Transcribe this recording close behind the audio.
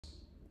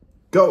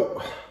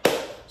Go.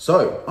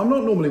 So, I'm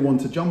not normally one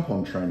to jump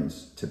on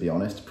trends, to be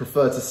honest.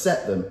 Prefer to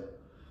set them.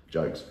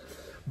 Jokes.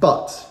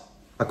 But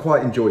I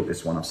quite enjoyed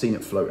this one. I've seen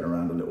it floating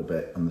around a little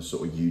bit on the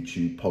sort of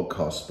YouTube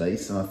podcast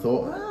space, and I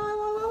thought,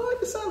 I like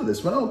the sound of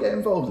this one. I'll get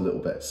involved a little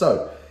bit.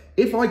 So,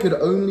 if I could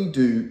only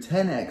do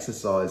 10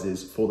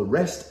 exercises for the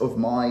rest of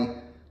my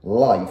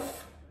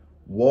life,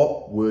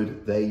 what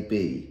would they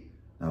be?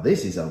 Now,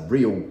 this is a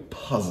real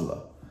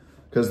puzzler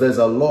because there's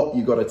a lot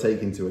you got to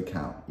take into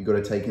account. You got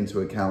to take into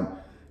account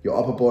your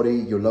upper body,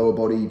 your lower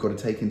body. You've got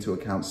to take into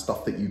account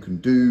stuff that you can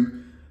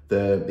do,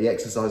 the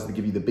exercises that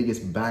give you the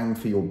biggest bang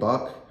for your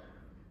buck.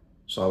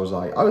 So I was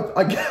like,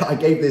 I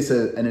gave this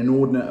an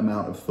inordinate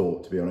amount of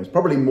thought, to be honest,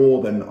 probably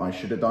more than I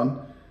should have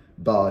done.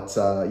 But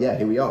yeah,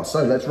 here we are.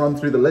 So let's run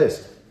through the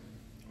list.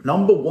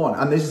 Number one,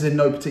 and this is in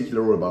no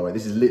particular order, by the way.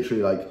 This is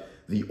literally like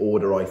the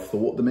order I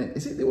thought them in.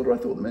 Is it the order I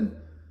thought them in?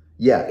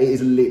 Yeah, it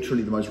is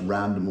literally the most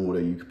random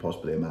order you could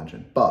possibly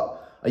imagine.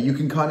 But you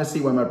can kind of see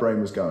where my brain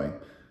was going.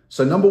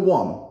 So number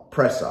one,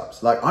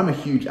 press-ups. Like, I'm a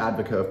huge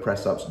advocate of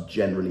press-ups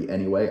generally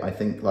anyway. I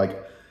think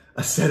like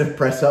a set of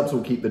press-ups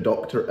will keep the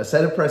doctor, a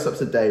set of press-ups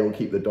a day will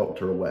keep the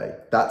doctor away.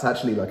 That's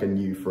actually like a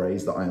new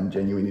phrase that I am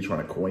genuinely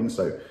trying to coin.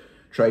 So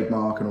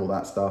trademark and all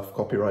that stuff,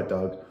 copyright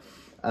Doug.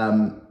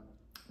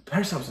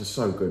 Press-ups are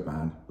so good,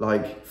 man.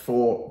 Like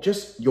for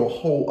just your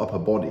whole upper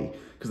body,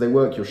 because they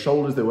work your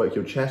shoulders, they work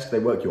your chest, they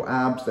work your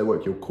abs, they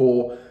work your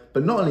core.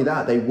 But not only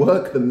that, they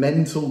work the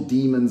mental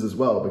demons as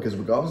well, because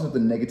regardless of the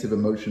negative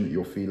emotion that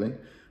you're feeling,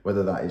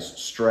 whether that is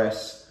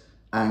stress,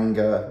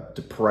 anger,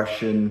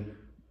 depression,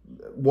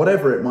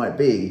 whatever it might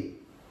be,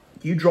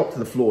 you drop to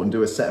the floor and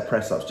do a set of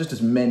press-ups, just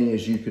as many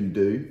as you can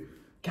do,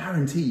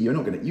 guarantee you're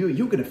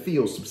gonna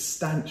feel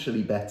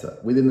substantially better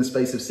within the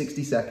space of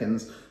 60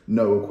 seconds,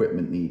 no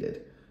equipment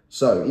needed.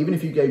 So even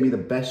if you gave me the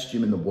best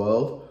gym in the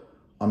world,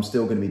 I'm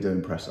still gonna be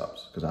doing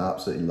press-ups because I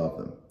absolutely love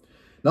them.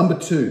 Number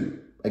two,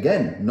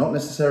 again, not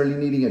necessarily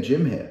needing a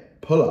gym here,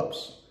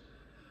 pull-ups.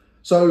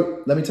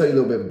 So let me tell you a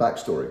little bit of a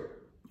backstory.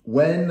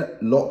 When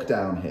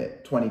lockdown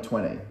hit,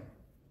 2020,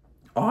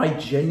 I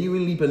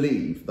genuinely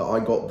believe that I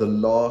got the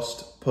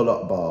last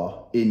pull-up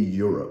bar in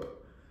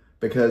Europe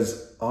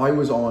because I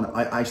was on,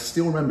 I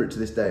still remember it to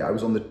this day, I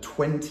was on the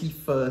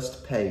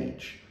 21st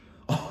page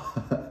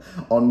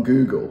on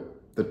Google,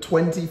 the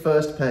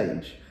 21st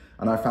page,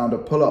 and I found a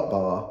pull-up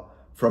bar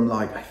from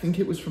like, I think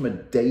it was from a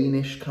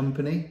Danish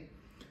company.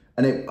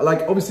 And it,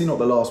 like, obviously not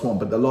the last one,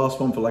 but the last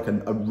one for like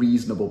a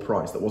reasonable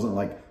price that wasn't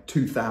like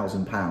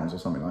 £2,000 or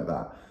something like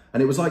that.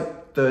 And it was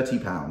like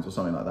 £30 or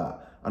something like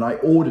that. And I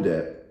ordered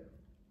it,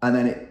 and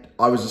then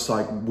I was just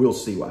like, we'll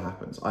see what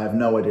happens. I have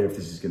no idea if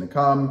this is gonna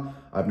come.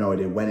 I have no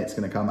idea when it's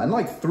gonna come. And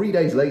like 3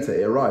 days later,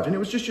 it arrived. And it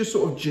was just your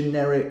sort of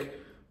generic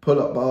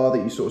pull-up bar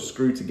that you sort of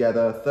screw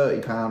together,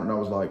 £30. And I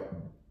was like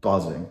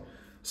buzzing.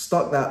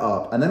 Stuck that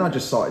up, and then I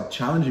just started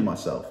challenging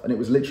myself, and it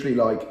was literally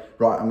like,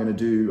 right, I'm gonna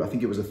do, I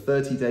think it was a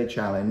 30-day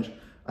challenge,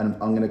 and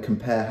I'm gonna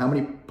compare how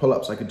many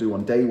pull-ups I could do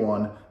on day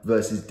 1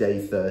 versus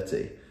day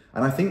 30.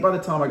 And I think by the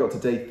time I got to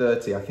day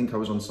 30, I think I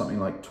was on something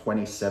like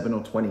 27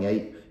 or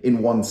 28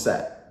 in one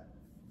set.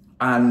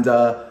 And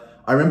I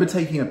remember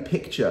taking a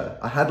picture.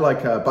 I had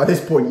like, by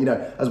this point, you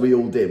know, as we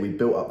all did, we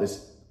built up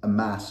a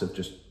mass of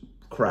just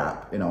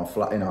crap in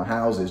our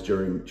houses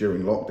during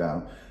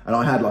lockdown. And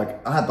I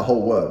had the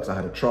whole works. I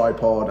had a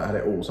tripod, I had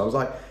it all. So I was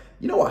like,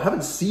 you know what? I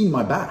haven't seen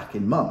my back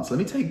in months. Let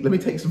me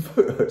take some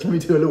photos. Let me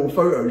do a little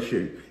photo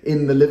shoot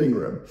in the living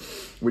room,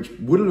 which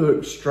would have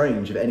looked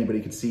strange if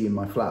anybody could see in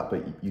my flat,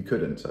 but you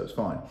couldn't, so it's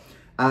fine.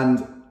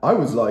 And I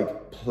was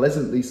like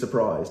pleasantly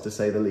surprised, to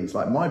say the least.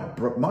 Like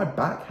my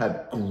back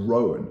had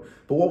grown,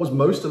 but what was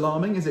most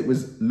alarming is it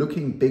was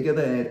looking bigger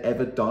than it had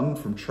ever done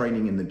from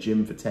training in the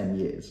gym for 10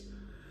 years.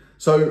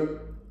 So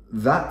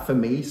that for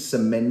me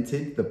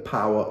cemented the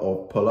power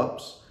of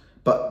pull-ups.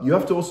 But you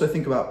have to also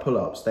think about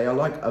pull-ups. They are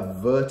like a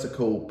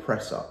vertical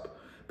press-up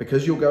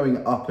because you're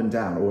going up and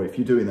down, or if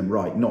you're doing them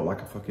right, not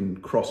like a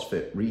fucking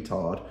CrossFit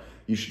retard,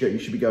 you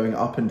should be going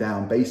up and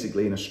down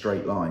basically in a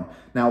straight line.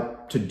 Now,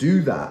 to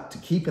do that, to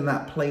keep in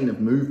that plane of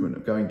movement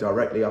of going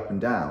directly up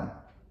and down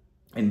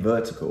in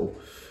vertical,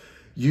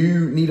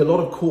 you need a lot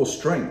of core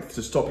strength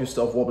to stop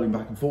yourself wobbling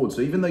back and forward.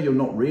 So even though you're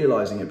not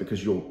realizing it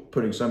because you're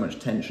putting so much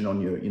tension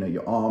on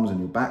your arms and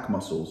your back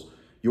muscles,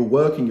 you're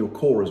working your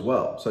core as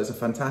well. So it's a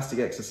fantastic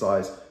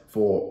exercise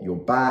for your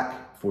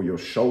back, for your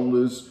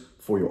shoulders,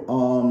 for your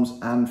arms,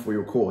 and for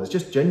your core. It's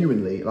just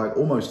genuinely like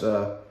almost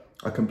a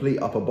complete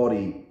upper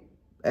body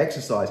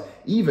exercise,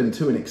 even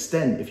to an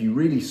extent, if you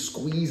really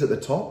squeeze at the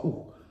top.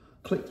 Ooh,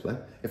 click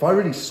there. If I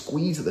really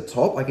squeeze at the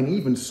top, I can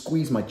even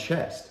squeeze my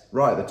chest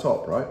right at the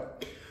top, right?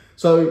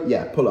 So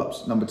yeah,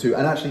 pull-ups, number 2.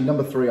 And actually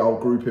number 3, I'll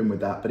group in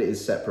with that, but it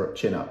is separate,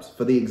 chin-ups,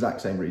 for the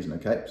exact same reason,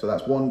 okay? So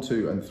that's 1,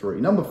 2, and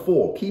 3. Number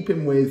 4, keep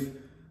in with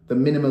the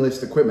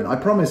minimalist equipment. I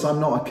promise I'm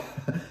not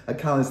a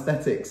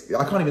calisthenics.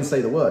 I can't even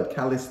say the word.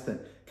 Calisthenics?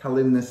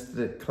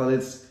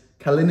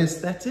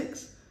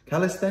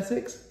 I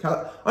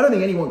don't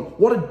think anyone,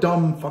 what a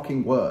dumb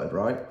fucking word,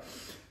 right?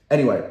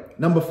 Anyway,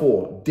 number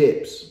 4,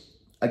 dips.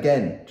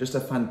 Again, just a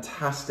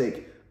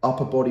fantastic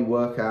upper body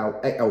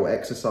workout or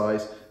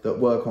exercise that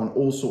work on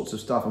all sorts of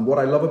stuff. And what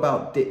I love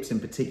about dips in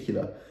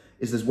particular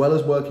is, as well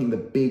as working the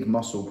big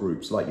muscle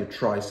groups like your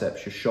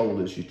triceps, your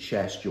shoulders, your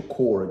chest, your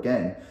core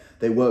again,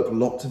 they work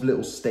lots of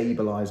little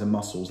stabilizer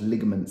muscles,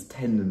 ligaments,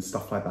 tendons,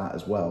 stuff like that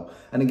as well.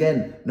 And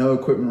again, no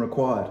equipment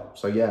required.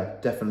 So yeah,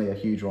 definitely a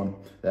huge one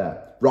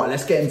there. Right,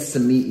 let's get into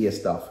some meatier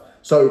stuff.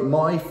 So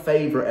my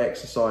favorite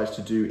exercise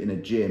to do in a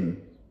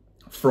gym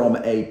from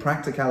a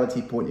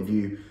practicality point of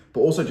view, but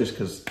also just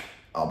because,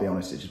 I'll be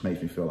honest, it just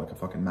makes me feel like a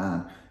fucking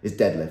man, is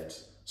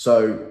deadlifts.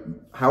 So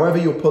however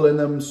you're pulling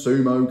them,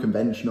 sumo,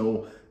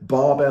 conventional,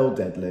 barbell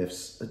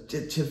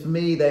deadlifts, for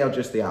me, they are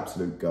just the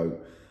absolute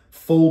GOAT.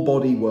 Full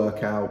body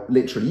workout.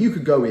 Literally, you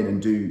could go in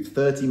and do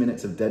 30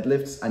 minutes of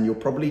deadlifts and you're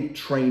probably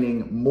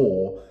training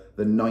more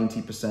than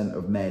 90%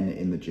 of men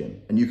in the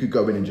gym. And you could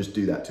go in and just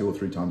do that 2 or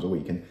 3 times a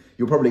week. And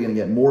you're probably going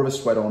to get more of a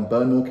sweat on,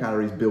 burn more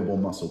calories, build more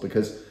muscle,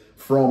 because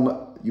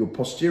from your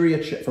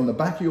posterior, from the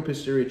back of your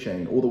posterior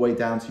chain, all the way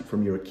down to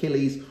from your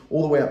Achilles,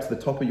 all the way up to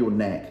the top of your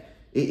neck,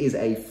 it is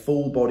a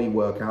full body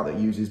workout that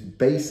uses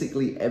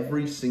basically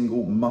every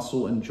single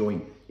muscle and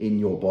joint in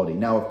your body.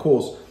 Now, of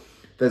course,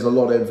 there's a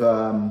lot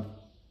of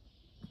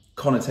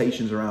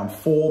connotations around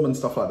form and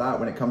stuff like that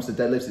when it comes to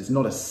deadlifts. It's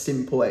not a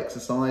simple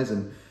exercise,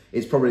 and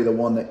it's probably the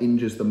one that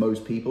injures the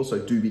most people. So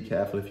do be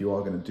careful if you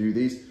are going to do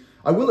these.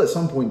 I will at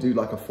some point do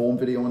like a form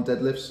video on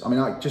deadlifts. I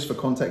mean, just for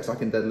context, I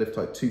can deadlift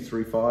like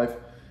 235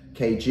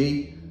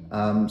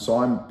 kg. So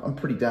I'm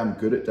pretty damn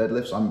good at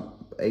deadlifts. I'm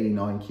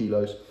 89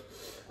 kilos.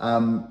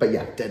 But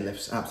yeah,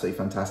 deadlifts, absolutely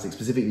fantastic,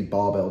 specifically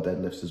barbell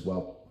deadlifts as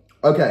well.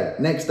 Okay,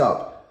 next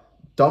up,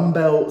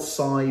 dumbbell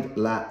side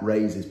lat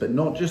raises, but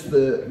not just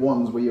the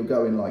ones where you're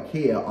going like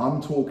here.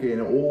 I'm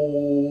talking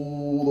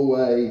all the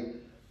way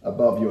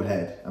above your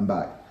head and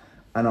back.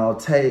 And I'll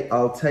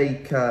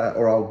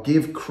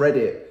give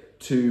credit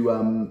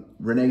to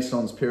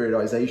Renaissance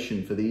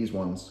Periodization for these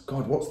ones.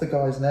 God, what's the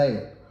guy's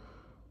name?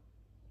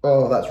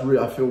 Oh,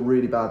 I feel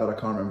really bad that I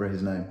can't remember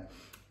his name.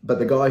 But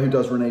the guy who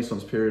does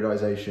Renaissance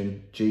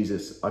Periodization,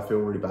 Jesus, I feel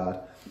really bad.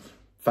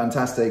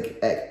 Fantastic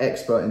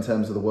expert in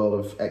terms of the world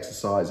of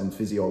exercise and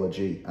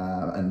physiology,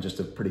 and just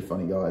a pretty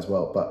funny guy as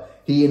well.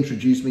 But he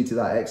introduced me to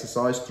that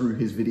exercise through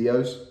his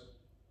videos.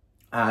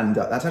 And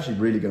that's actually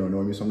really going to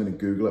annoy me, so I'm going to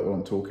Google it while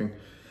I'm talking.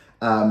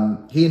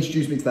 He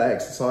introduced me to that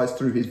exercise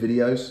through his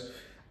videos.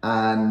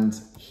 And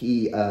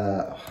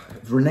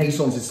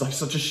Renaissance is like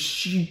such a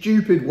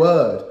stupid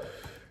word.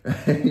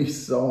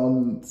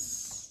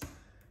 Renaissance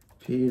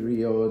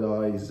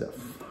Periodizer.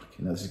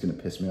 Fucking hell, this is going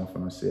to piss me off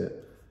when I see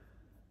it.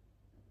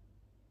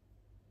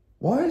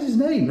 Why is his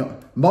name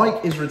not?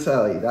 Mike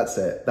Israetelli, that's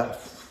it.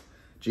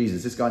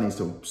 Jesus, this guy needs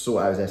to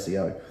sort out his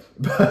SEO.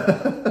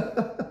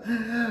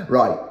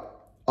 Right,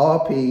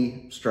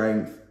 RP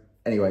strength.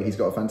 Anyway, he's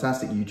got a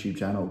fantastic YouTube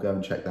channel. Go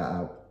and check that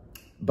out.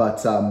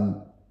 But,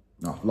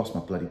 I've lost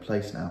my bloody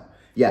place now.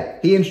 Yeah,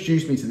 he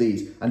introduced me to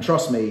these. And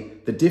trust me,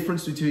 the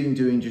difference between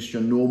doing just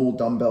your normal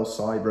dumbbell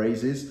side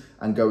raises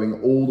and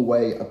going all the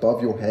way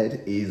above your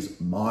head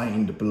is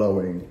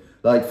mind-blowing.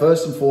 Like,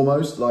 first and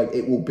foremost, like,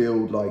 it will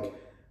build, like,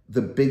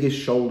 the biggest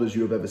shoulders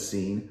you have ever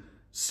seen.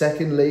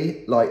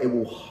 Secondly, like, it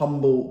will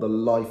humble the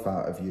life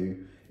out of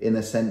you in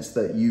the sense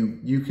that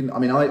you can, I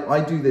mean,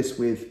 I do this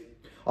with,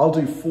 I'll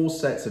do 4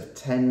 sets,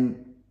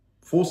 10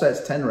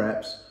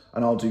 reps,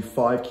 and I'll do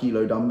 5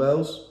 kilo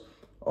dumbbells.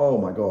 Oh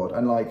my God.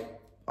 And like,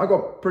 I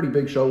got pretty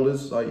big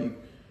shoulders. Like,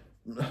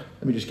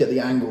 let me just get the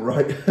angle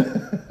right.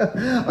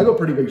 I got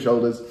pretty big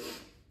shoulders.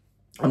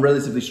 I'm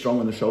relatively strong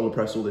on the shoulder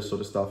press, all this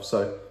sort of stuff.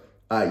 So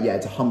yeah,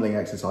 it's a humbling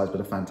exercise,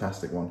 but a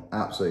fantastic one.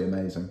 Absolutely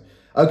amazing.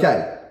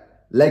 Okay,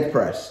 leg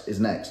press is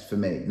next for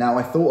me. Now,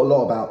 I thought a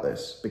lot about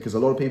this because a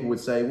lot of people would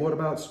say, what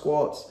about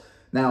squats?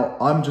 Now,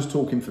 I'm just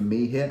talking for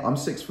me here. I'm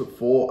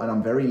 6'4" and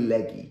I'm very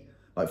leggy.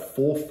 Like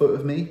 4 foot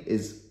of me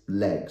is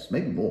legs,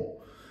 maybe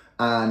more.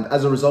 And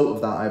as a result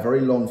of that, I have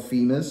very long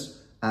femurs,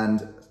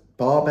 and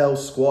barbell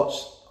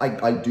squats,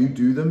 I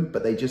do them,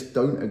 but they just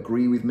don't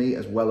agree with me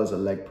as well as a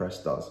leg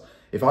press does.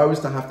 If I was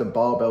to have to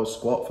barbell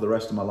squat for the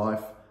rest of my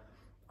life,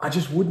 I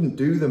just wouldn't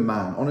do them,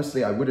 man.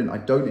 Honestly, I wouldn't. I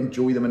don't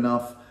enjoy them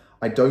enough.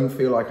 I don't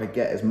feel like I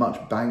get as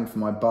much bang for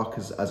my buck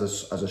as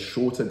a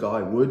shorter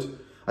guy would.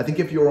 I think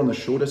if you're on the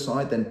shorter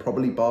side, then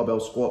probably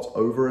barbell squats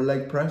over a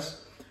leg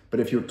press. But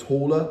if you're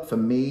taller, for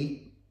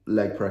me,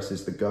 leg press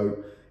is the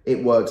GOAT.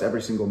 It works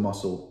every single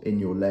muscle in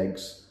your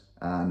legs.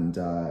 And,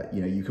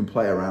 you know, you can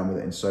play around with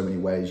it in so many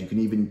ways. You can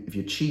even, if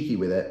you're cheeky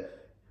with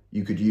it,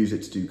 you could use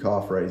it to do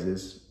calf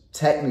raises.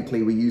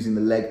 Technically, we're using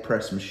the leg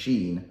press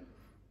machine.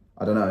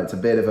 I don't know, it's a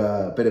bit of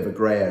a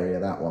gray area,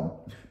 that one.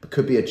 But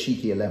could be a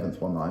cheeky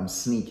 11th one that I'm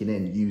sneaking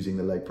in using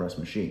the leg press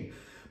machine.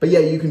 But yeah,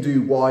 you can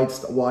do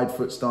wide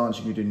foot stance,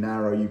 you can do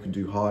narrow, you can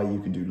do high, you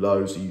can do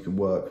low, so you can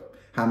work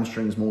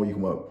hamstrings more, you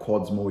can work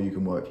quads more, you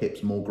can work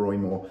hips more,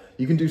 groin more.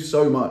 You can do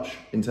so much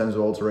in terms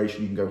of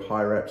alteration. You can go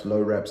high reps,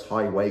 low reps,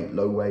 high weight,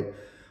 low weight,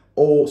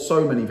 or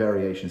so many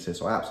variations here.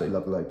 So I absolutely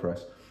love the leg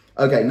press.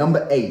 Okay,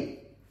 number 8.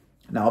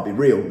 Now I'll be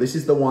real, this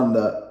is the one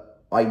that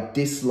I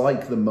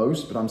dislike the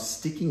most, but I'm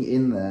sticking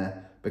in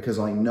there because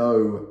I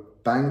know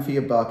bang for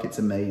your buck, it's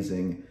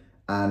amazing.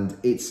 And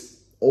it's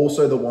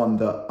also the one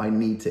that I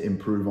need to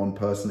improve on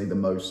personally the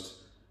most.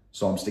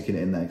 So I'm sticking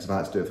it in there because if I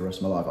had to do it for the rest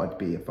of my life, I'd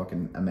be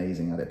fucking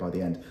amazing at it by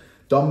the end.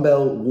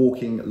 Dumbbell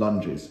walking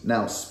lunges.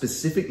 Now,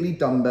 specifically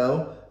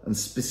dumbbell and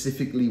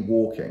specifically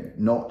walking,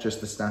 not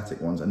just the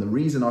static ones. And the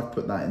reason I've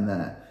put that in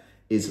there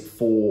is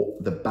for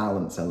the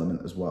balance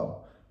element as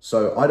well.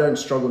 So I don't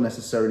struggle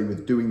necessarily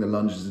with doing the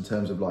lunges in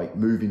terms of like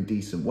moving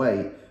decent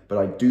weight, but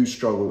I do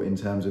struggle in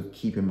terms of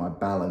keeping my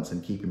balance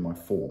and keeping my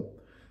form.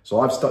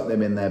 So I've stuck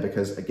them in there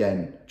because,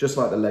 again, just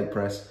like the leg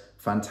press,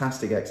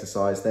 fantastic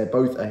exercise. They're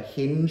both a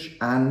hinge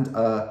and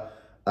a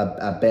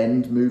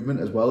bend movement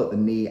as well at the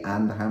knee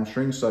and the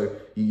hamstring. So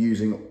you're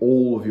using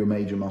all of your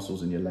major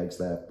muscles in your legs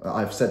there.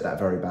 I've said that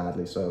very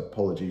badly, so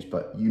apologies,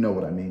 but you know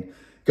what I mean.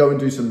 Go and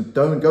do some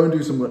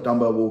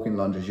dumbbell walking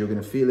lunges. You're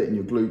going to feel it in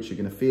your glutes. You're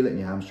going to feel it in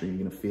your hamstring. You're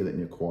going to feel it in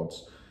your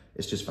quads.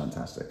 It's just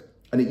fantastic.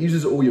 And it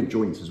uses all your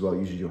joints as well. It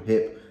uses your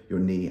hip, your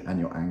knee, and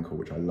your ankle,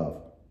 which I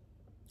love.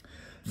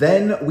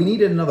 Then we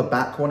needed another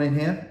back one in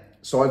here.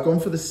 So I've gone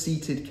for the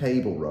seated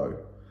cable row.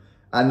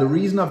 And the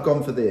reason I've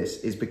gone for this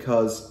is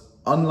because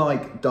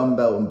unlike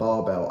dumbbell and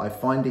barbell, I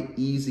find it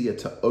easier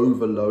to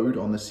overload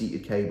on the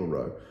seated cable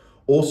row.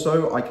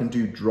 Also, I can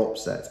do drop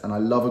sets, and I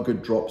love a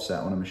good drop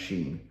set on a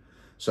machine.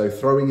 So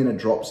throwing in a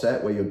drop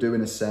set where you're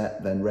doing a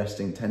set, then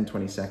resting 10,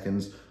 20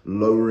 seconds,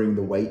 lowering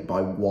the weight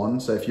by 1.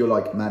 So if you're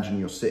like, imagine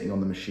you're sitting on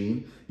the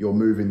machine, you're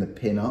moving the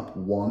pin up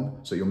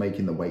 1, so you're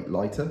making the weight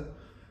lighter.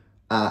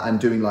 And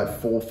doing like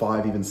 4,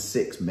 5, even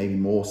 6, maybe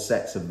more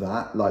sets of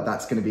that. Like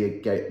that's gonna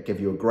be give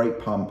you a great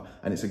pump,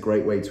 and it's a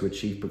great way to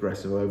achieve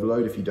progressive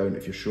overload if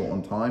you're short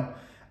on time.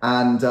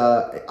 And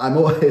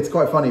it's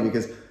quite funny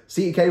because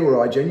seated cable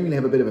row, I genuinely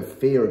have a bit of a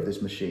fear of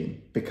this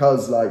machine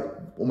because like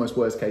almost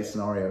worst case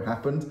scenario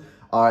happened.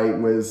 I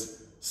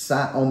was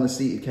sat on the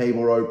seated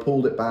cable row,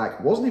 pulled it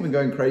back, wasn't even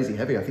going crazy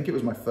heavy. I think it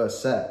was my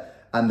first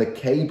set, and the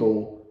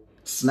cable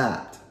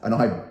snapped and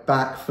I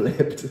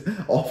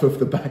backflipped off of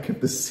the back of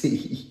the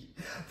seat.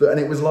 And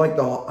it was like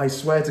I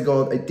swear to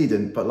God, it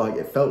didn't, but like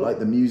it felt like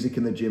the music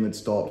in the gym had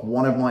stopped.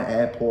 One of my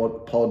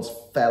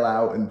AirPods fell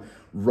out and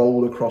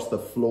rolled across the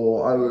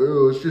floor.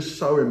 It was just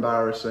so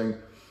embarrassing.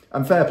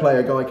 And fair play,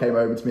 a guy came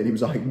over to me and he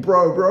was like,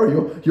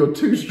 bro, you're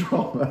too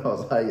strong. And I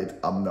was like,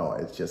 I'm not,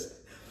 it's just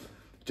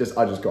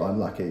I just got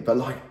unlucky. But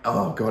like,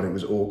 oh God, it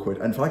was awkward.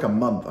 And for like a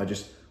month, I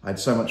had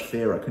so much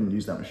fear I couldn't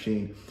use that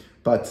machine.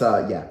 But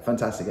yeah,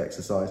 fantastic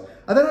exercise.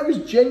 And then I was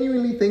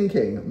genuinely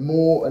thinking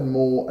more and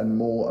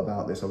more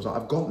about this. I was like,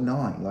 I've got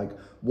 9, like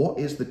what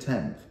is the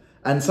 10th?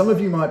 And some of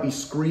you might be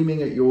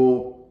screaming at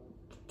your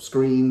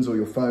screens or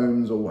your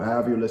phones or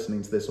however you're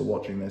listening to this or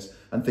watching this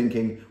and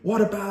thinking,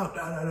 what about,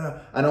 da, da, da?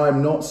 And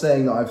I'm not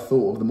saying that I've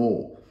thought of them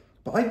all,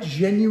 but I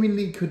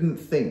genuinely couldn't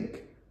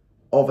think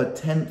of a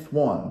 10th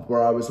one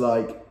where I was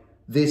like,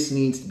 this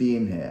needs to be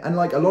in here. And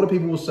like a lot of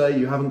people will say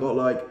you haven't got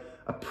like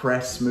a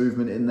press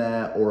movement in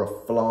there or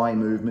a fly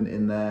movement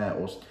in there,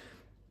 or,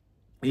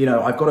 you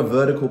know, I've got a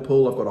vertical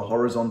pull, I've got a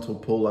horizontal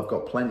pull, I've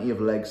got plenty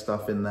of leg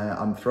stuff in there.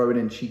 I'm throwing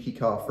in cheeky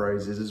calf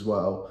raises as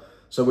well.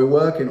 So we're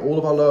working all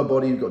of our lower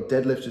body. We've got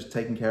deadlifts just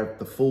taking care of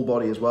the full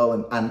body as well,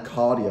 and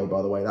cardio,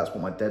 by the way. That's what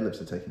my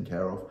deadlifts are taking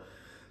care of.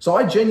 So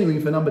I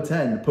genuinely, for number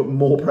 10, put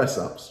more press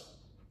ups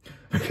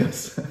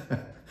because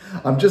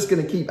I'm just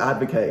going to keep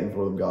advocating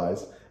for them,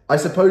 guys. I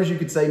suppose you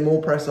could say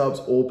more press ups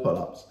or pull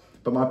ups,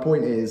 but my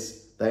point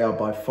is they are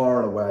by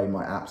far and away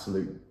my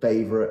absolute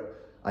favorite.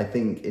 I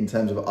think in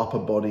terms of upper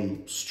body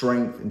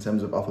strength, in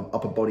terms of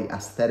upper body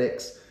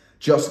aesthetics,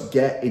 just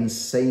get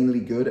insanely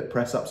good at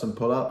press ups and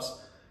pull ups.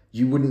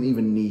 You wouldn't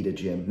even need a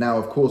gym. Now,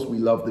 of course, we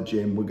love the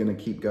gym. We're going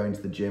to keep going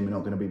to the gym. We're not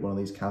going to be one of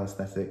these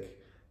calisthenic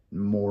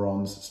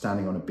morons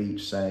standing on a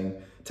beach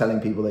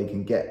telling people they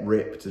can get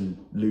ripped and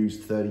lose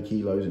 30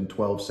 kilos in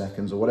 12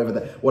 seconds or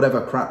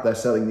whatever crap they're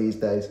selling these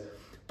days.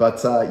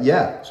 But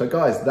yeah, so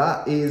guys,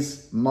 that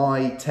is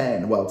my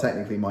 10. Well,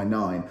 technically my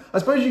 9. I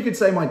suppose you could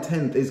say my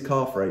 10th is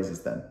calf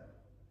raises then,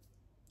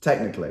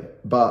 technically.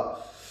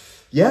 But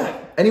yeah,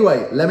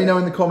 anyway, let me know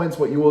in the comments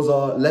what yours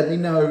are. Let me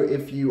know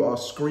if you are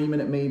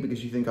screaming at me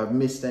because you think I've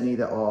missed any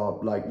that are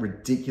like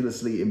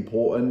ridiculously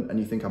important and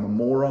you think I'm a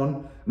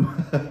moron.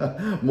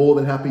 More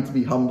than happy to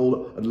be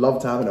humbled. I'd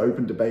love to have an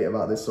open debate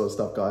about this sort of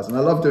stuff, guys. And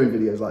I love doing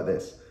videos like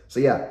this. So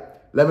yeah,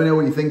 let me know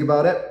what you think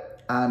about it.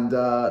 And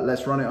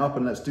let's run it up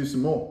and let's do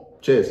some more.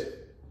 Cheers.